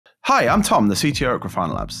Hi, I'm Tom, the CTO at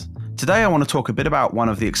Grafana Labs. Today I want to talk a bit about one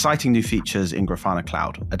of the exciting new features in Grafana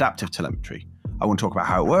Cloud, Adaptive Telemetry. I want to talk about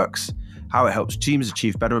how it works, how it helps teams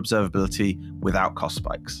achieve better observability without cost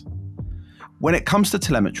spikes. When it comes to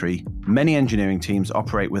telemetry, many engineering teams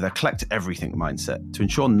operate with a collect everything mindset to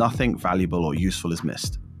ensure nothing valuable or useful is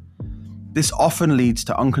missed. This often leads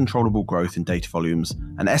to uncontrollable growth in data volumes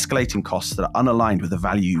and escalating costs that are unaligned with the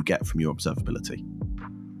value you get from your observability.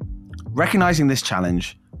 Recognizing this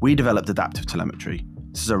challenge, we developed Adaptive Telemetry.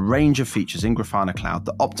 This is a range of features in Grafana Cloud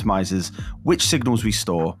that optimizes which signals we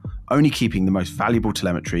store, only keeping the most valuable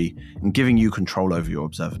telemetry and giving you control over your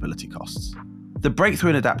observability costs. The breakthrough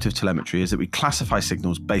in Adaptive Telemetry is that we classify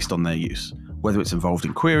signals based on their use, whether it's involved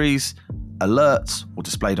in queries, alerts, or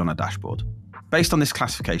displayed on a dashboard. Based on this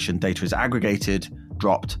classification, data is aggregated,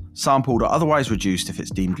 dropped, sampled, or otherwise reduced if it's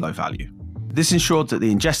deemed low value. This ensured that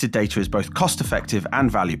the ingested data is both cost-effective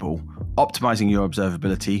and valuable, optimizing your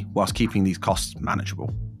observability whilst keeping these costs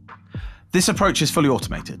manageable. This approach is fully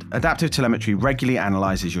automated. Adaptive Telemetry regularly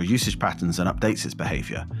analyzes your usage patterns and updates its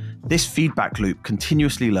behavior. This feedback loop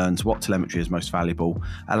continuously learns what telemetry is most valuable,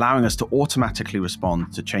 allowing us to automatically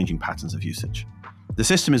respond to changing patterns of usage. The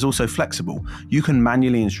system is also flexible. You can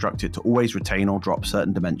manually instruct it to always retain or drop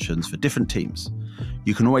certain dimensions for different teams.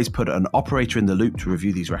 You can always put an operator in the loop to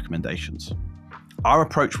review these recommendations. Our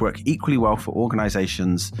approach works equally well for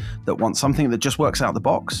organizations that want something that just works out the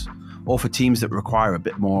box, or for teams that require a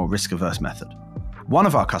bit more risk-averse method. One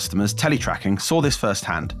of our customers, Teletracking, saw this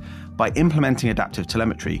firsthand. By implementing Adaptive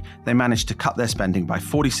Telemetry, they managed to cut their spending by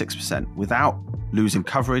 46% without losing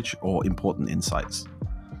coverage or important insights.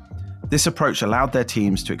 This approach allowed their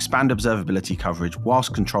teams to expand observability coverage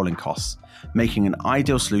whilst controlling costs, making an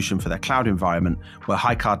ideal solution for their cloud environment where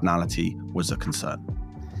high cardinality was a concern.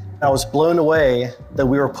 I was blown away that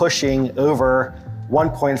we were pushing over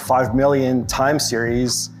 1.5 million time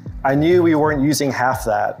series. I knew we weren't using half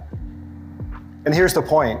that. And here's the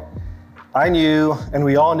point. I knew, and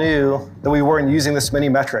we all knew, that we weren't using this many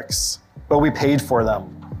metrics, but we paid for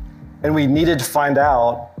them. And we needed to find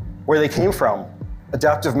out where they came from.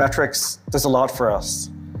 Adaptive metrics does a lot for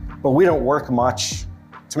us, but we don't work much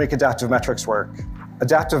to make adaptive metrics work.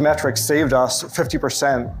 Adaptive metrics saved us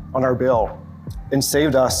 50% on our bill and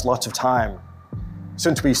saved us lots of time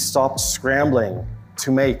since we stopped scrambling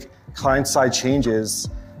to make client-side changes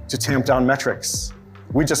to tamp down metrics.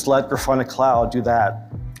 We just let Grafana Cloud do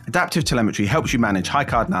that. Adaptive Telemetry helps you manage high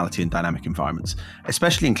cardinality in dynamic environments,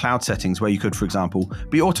 especially in cloud settings where you could, for example,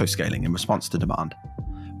 be auto-scaling in response to demand.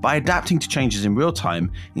 By adapting to changes in real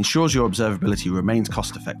time, ensures your observability remains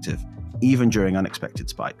cost-effective, even during unexpected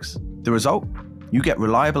spikes. The result? You get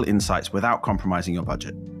reliable insights without compromising your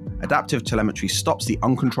budget. Adaptive Telemetry stops the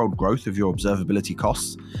uncontrolled growth of your observability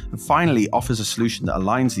costs and finally offers a solution that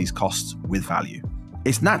aligns these costs with value.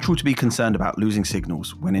 It's natural to be concerned about losing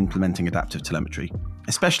signals when implementing Adaptive Telemetry,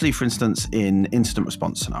 especially, for instance, in incident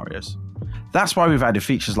response scenarios. That's why we've added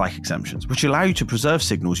features like exemptions, which allow you to preserve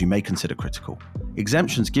signals you may consider critical.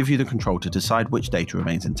 Exemptions give you the control to decide which data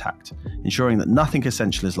remains intact, ensuring that nothing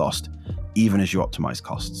essential is lost, even as you optimize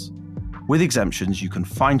costs. With exemptions, you can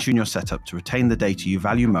fine-tune your setup to retain the data you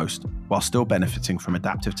value most while still benefiting from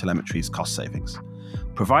Adaptive Telemetry's cost savings,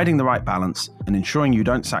 providing the right balance and ensuring you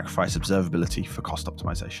don't sacrifice observability for cost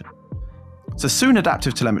optimization. So soon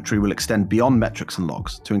Adaptive Telemetry will extend beyond metrics and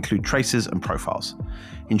logs to include traces and profiles,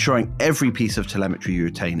 ensuring every piece of telemetry you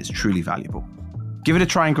retain is truly valuable. Give it a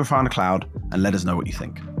try in Grafana Cloud and let us know what you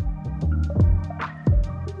think.